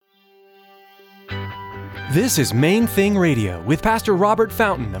This is Main Thing Radio with Pastor Robert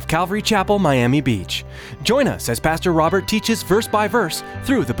Fountain of Calvary Chapel, Miami Beach. Join us as Pastor Robert teaches verse by verse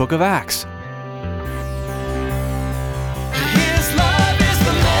through the book of Acts. His love is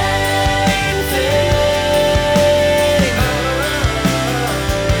the main thing.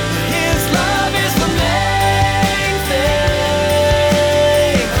 His love is the main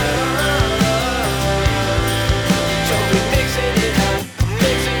thing. So we're mixing it up,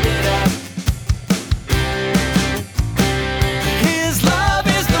 mixing it up. His love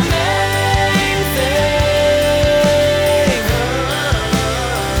is the main thing.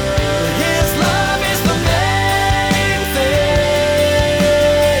 His love is the main thing.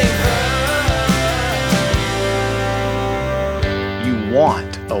 You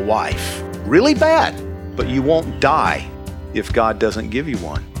want a wife really bad, but you won't die if God doesn't give you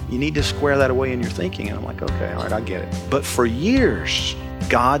one. You need to square that away in your thinking. And I'm like, okay, all right, I get it. But for years,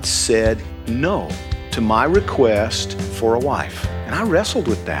 God said no to my request for a wife. And I wrestled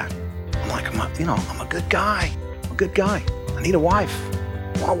with that. I'm like, I'm a good guy. I'm a good guy. I need a wife.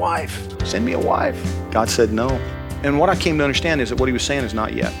 I want a wife. Send me a wife. God said no. And what I came to understand is that what he was saying is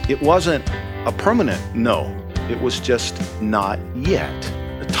not yet. It wasn't a permanent no. It was just not yet.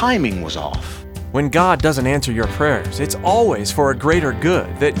 The timing was off. When God doesn't answer your prayers, it's always for a greater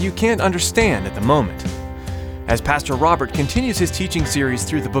good that you can't understand at the moment. As Pastor Robert continues his teaching series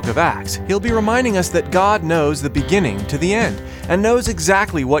through the book of Acts, he'll be reminding us that God knows the beginning to the end and knows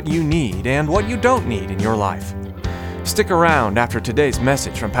exactly what you need and what you don't need in your life. Stick around after today's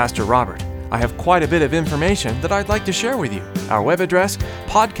message from Pastor Robert. I have quite a bit of information that I'd like to share with you: our web address,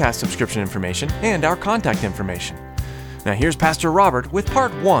 podcast subscription information, and our contact information. Now here's Pastor Robert with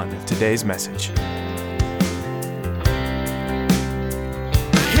part 1 of today's message.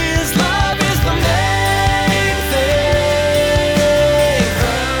 His love is the main thing.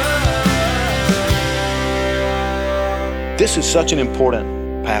 This is such an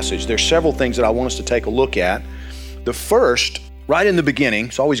important passage. There's several things that I want us to take a look at. The first, right in the beginning,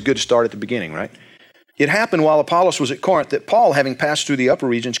 it's always good to start at the beginning, right? It happened while Apollos was at Corinth that Paul, having passed through the upper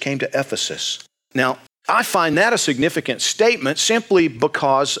regions, came to Ephesus. Now, I find that a significant statement simply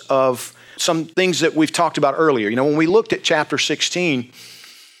because of some things that we've talked about earlier. You know, when we looked at chapter 16,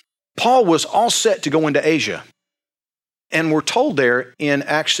 Paul was all set to go into Asia. And we're told there in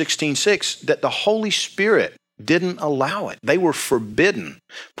Acts 16:6 that the Holy Spirit didn't allow it. They were forbidden.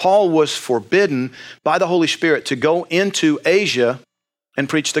 Paul was forbidden by the Holy Spirit to go into Asia and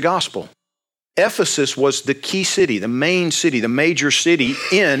preach the gospel. Ephesus was the key city, the main city, the major city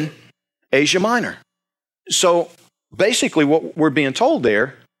in Asia Minor. So basically what we're being told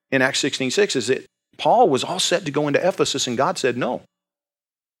there in Acts 16:6 is that Paul was all set to go into Ephesus and God said no.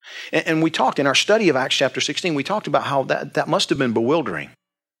 And we talked in our study of Acts chapter 16, we talked about how that must have been bewildering.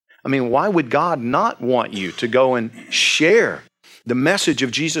 I mean, why would God not want you to go and share the message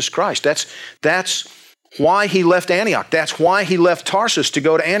of Jesus Christ? That's why he left Antioch. That's why he left Tarsus to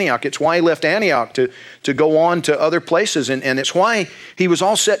go to Antioch. It's why he left Antioch to go on to other places. And it's why he was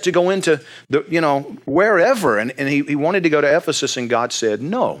all set to go into wherever. And he wanted to go to Ephesus, and God said,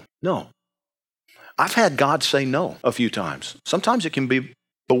 no. I've had God say no a few times. Sometimes it can be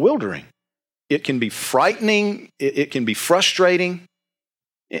bewildering. It can be frightening. It can be frustrating.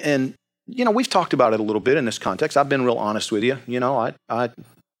 And, we've talked about it a little bit in this context. I've been real honest with you.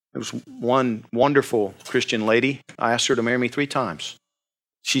 There was one wonderful Christian lady. I asked her to marry me 3 times.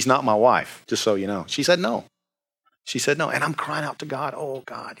 She's not my wife, just so you know. She said no. And I'm crying out to God, oh,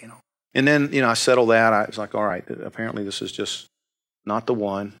 God, And then, I settled that. I was like, all right, apparently this is just not the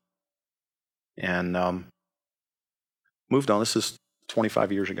one. And moved on. This is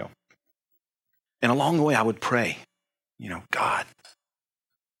 25 years ago. And along the way, I would pray, God,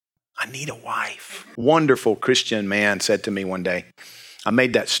 I need a wife. Wonderful Christian man said to me one day, I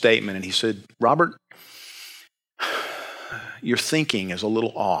made that statement, and he said, Robert, your thinking is a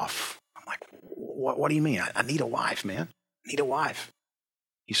little off. I'm like, what do you mean? I need a wife, man. I need a wife.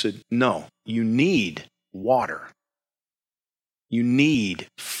 He said, no, you need water. You need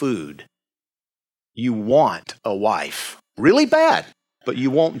food. You want a wife really bad, but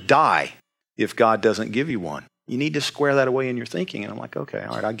you won't die if God doesn't give you one. You need to square that away in your thinking. And I'm like, okay,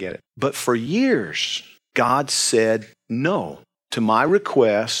 all right, I get it. But for years, God said no to my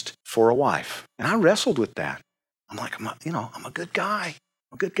request for a wife. And I wrestled with that. I'm like, I'm a good guy.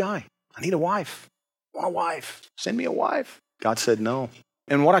 I'm a good guy. I need a wife. I want a wife. Send me a wife. God said no.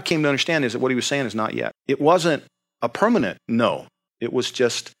 And what I came to understand is that what he was saying is not yet. It wasn't a permanent no. It was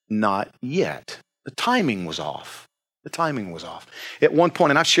just not yet. The timing was off. At one point,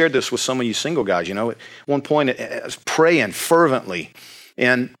 and I've shared this with some of you single guys, at one point I was praying fervently.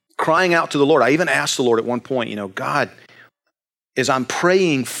 And crying out to the Lord. I even asked the Lord at one point, God, as I'm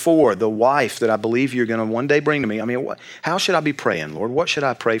praying for the wife that I believe you're going to one day bring to me, how should I be praying, Lord? What should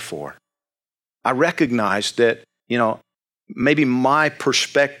I pray for? I recognize that, maybe my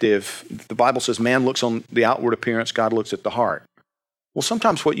perspective, the Bible says man looks on the outward appearance, God looks at the heart. Well,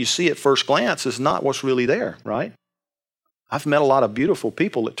 sometimes what you see at first glance is not what's really there, right? I've met a lot of beautiful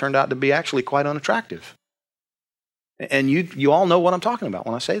people that turned out to be actually quite unattractive. And you all know what I'm talking about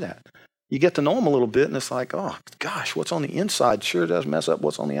when I say that. You get to know them a little bit and it's like, oh gosh, what's on the inside sure does mess up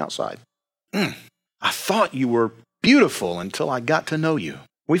what's on the outside. I thought you were beautiful until I got to know you.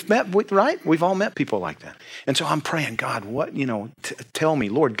 We've met, right? We've all met people like that. And so I'm praying, God, what, tell me,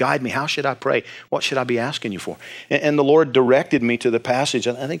 Lord, guide me. How should I pray? What should I be asking you for? And the Lord directed me to the passage,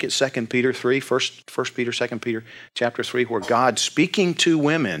 I think it's 2 Peter 3, 1 Peter, 2 Peter chapter 3, where God, speaking to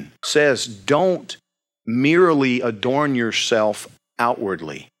women, says, don't merely adorn yourself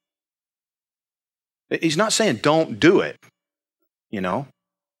outwardly. He's not saying don't do it,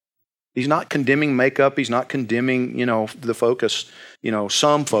 He's not condemning makeup. He's not condemning, the focus,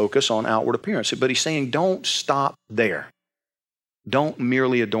 some focus on outward appearance. But he's saying don't stop there. Don't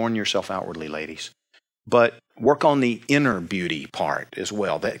merely adorn yourself outwardly, ladies, but work on the inner beauty part as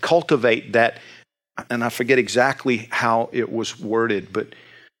well. That cultivate that, and I forget exactly how it was worded, but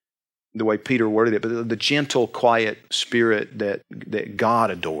the way Peter worded it, but the gentle, quiet spirit that God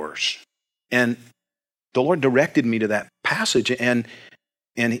adores. And the Lord directed me to that passage, and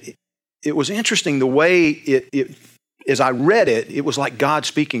it was interesting the way it as I read it, it was like God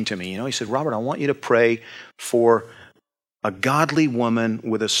speaking to me. He said, Robert, I want you to pray for a godly woman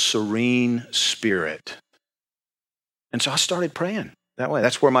with a serene spirit. And so I started praying that way.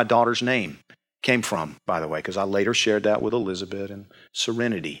 That's where my daughter's name came from, by the way, because I later shared that with Elizabeth, and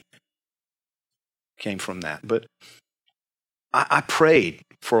Serenity came from that. But I prayed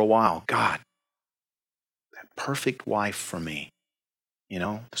for a while, God, that perfect wife for me.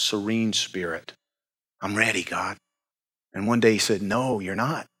 Serene spirit. I'm ready, God. And one day he said, no, you're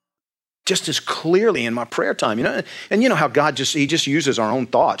not. Just as clearly in my prayer time, and you know how God he just uses our own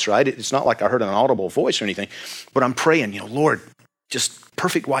thoughts, right? It's not like I heard an audible voice or anything, but I'm praying, Lord, just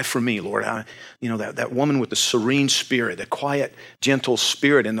perfect wife for me, Lord. That woman with the serene spirit, the quiet, gentle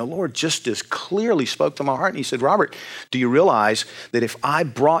spirit. And the Lord just as clearly spoke to my heart. And he said, Robert, do you realize that if I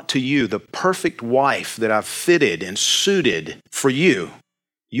brought to you the perfect wife that I've fitted and suited for you,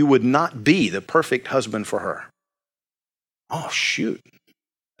 you would not be the perfect husband for her? Oh, shoot.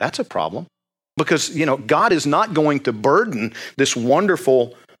 That's a problem. Because, God is not going to burden this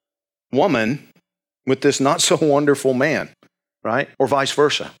wonderful woman with this not so wonderful man, right? Or vice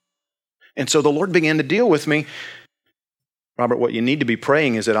versa. And so the Lord began to deal with me. Robert, what you need to be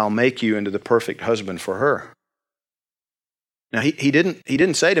praying is that I'll make you into the perfect husband for her. Now, he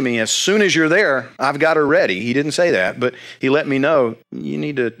didn't say to me, as soon as you're there, I've got her ready. He didn't say that, but he let me know, you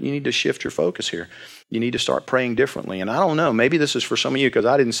need to shift your focus here. You need to start praying differently. And I don't know, maybe this is for some of you, because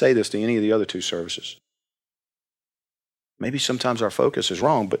I didn't say this to any of the other two services. Maybe sometimes our focus is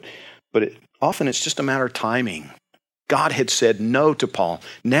wrong, but often it's just a matter of timing. God had said no to Paul.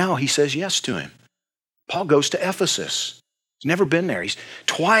 Now he says yes to him. Paul goes to Ephesus. He's never been there.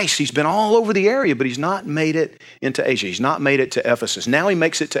 He's been all over the area, but he's not made it into Asia. He's not made it to Ephesus. Now he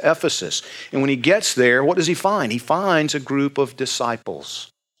makes it to Ephesus. And when he gets there, what does he find? He finds a group of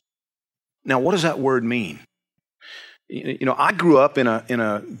disciples. Now, what does that word mean? I grew up in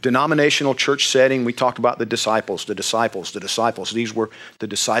a denominational church setting. We talked about the disciples. These were the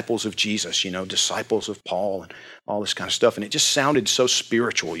disciples of Jesus, disciples of Paul and all this kind of stuff. And it just sounded so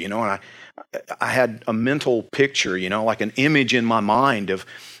spiritual, and I had a mental picture, like an image in my mind of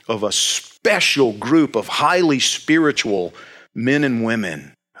a special group of highly spiritual men and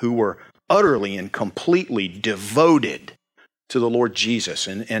women who were utterly and completely devoted to the Lord Jesus.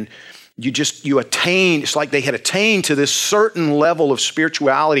 And you attained, it's like they had attained to this certain level of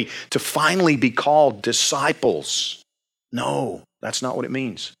spirituality to finally be called disciples. No, that's not what it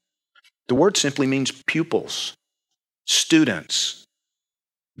means. The word simply means pupils, students,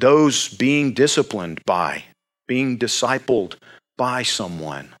 those being disciplined by, being discipled by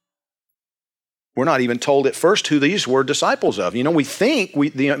someone. We're not even told at first who these were disciples of. We think,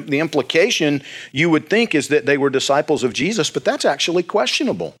 the implication you would think is that they were disciples of Jesus, but that's actually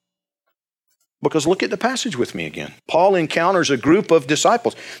questionable. Because look at the passage with me again. Paul encounters a group of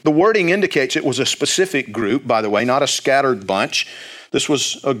disciples. The wording indicates it was a specific group, by the way, not a scattered bunch. This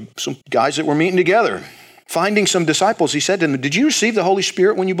was some guys that were meeting together. Finding some disciples, he said to them, did you receive the Holy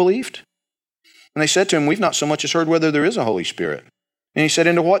Spirit when you believed? And they said to him, we've not so much as heard whether there is a Holy Spirit. And he said,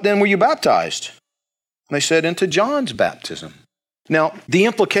 into what then were you baptized? And they said, into John's baptism. Now, the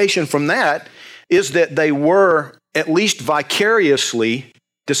implication from that is that they were at least vicariously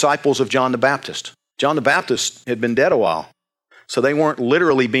disciples of John the Baptist. John the Baptist had been dead a while, so they weren't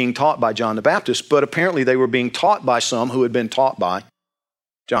literally being taught by John the Baptist, but apparently they were being taught by some who had been taught by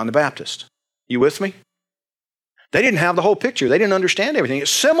John the Baptist. You with me? They didn't have the whole picture. They didn't understand everything.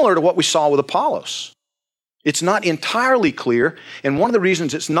 It's similar to what we saw with Apollos. It's not entirely clear, and one of the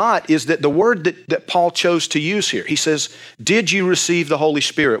reasons it's not is that the word that Paul chose to use here, he says, did you receive the Holy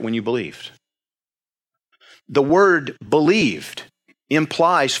Spirit when you believed? The word believed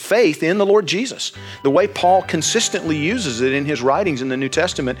implies faith in the Lord Jesus. The way Paul consistently uses it in his writings in the New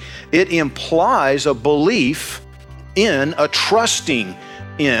Testament, it implies a belief in, a trusting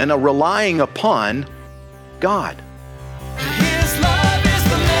in, a relying upon God. His love is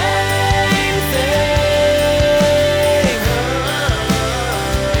the main thing.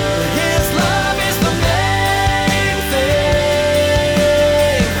 His love is the main thing.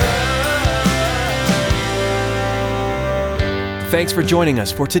 Thanks for joining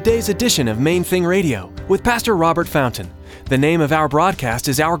us for today's edition of Main Thing Radio with Pastor Robert Fountain. The name of our broadcast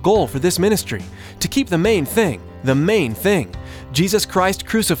is our goal for this ministry, to keep the main thing, Jesus Christ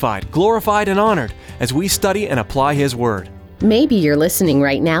crucified, glorified, and honored as we study and apply His Word. Maybe you're listening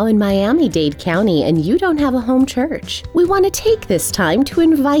right now in Miami-Dade County and you don't have a home church. We want to take this time to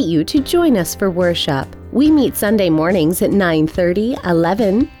invite you to join us for worship. We meet Sunday mornings at 9:30,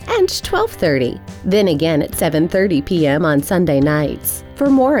 11, and 12:30. Then again at 7:30 p.m. on Sunday nights. For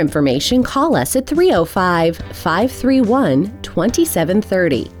more information, call us at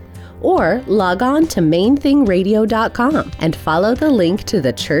 305-531-2730. Or log on to mainthingradio.com and follow the link to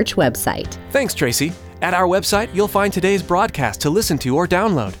the church website. Thanks, Tracy. At our website, you'll find today's broadcast to listen to or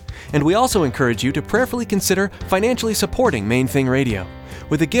download. And we also encourage you to prayerfully consider financially supporting Main Thing Radio.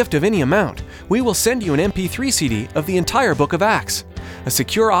 With a gift of any amount, we will send you an MP3 CD of the entire book of Acts. A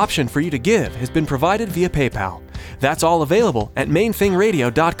secure option for you to give has been provided via PayPal. That's all available at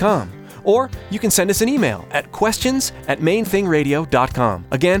mainthingradio.com. Or you can send us an email at questions@mainthingradio.com.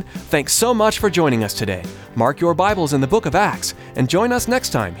 Again, thanks so much for joining us today. Mark your Bibles in the book of Acts and join us next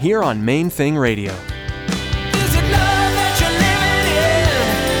time here on Main Thing Radio.